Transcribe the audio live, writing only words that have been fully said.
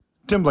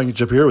Tim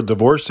Blankenship here with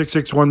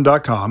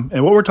Divorce661.com,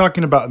 and what we're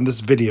talking about in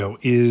this video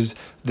is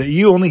that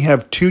you only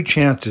have two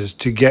chances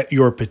to get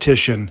your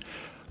petition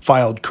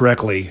filed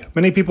correctly.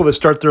 Many people that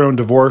start their own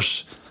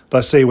divorce,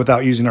 let's say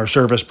without using our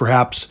service,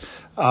 perhaps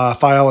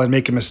file and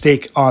make a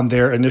mistake on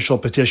their initial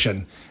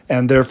petition,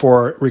 and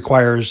therefore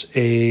requires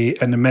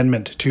an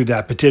amendment to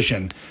that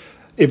petition.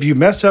 If you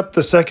mess up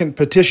the second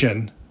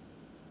petition,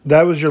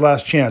 that was your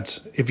last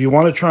chance. If you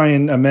want to try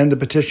and amend the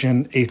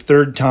petition a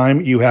third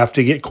time, you have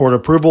to get court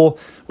approval,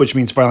 which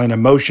means filing a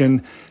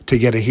motion to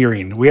get a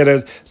hearing. We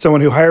had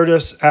someone who hired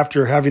us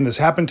after having this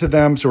happen to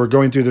them, so we're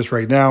going through this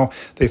right now.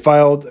 They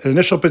filed an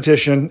initial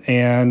petition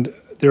and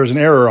there was an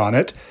error on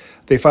it.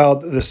 They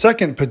filed the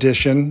second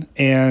petition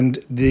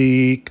and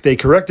they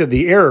corrected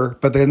the error,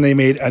 but then they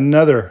made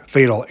another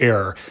fatal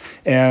error.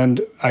 And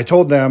I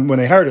told them when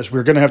they hired us, we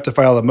were going to have to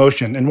file a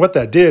motion. And what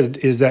that did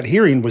is that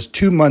hearing was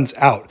 2 months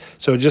out.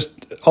 So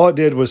just all it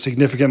did was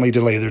significantly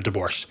delay their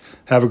divorce.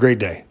 Have a great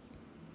day.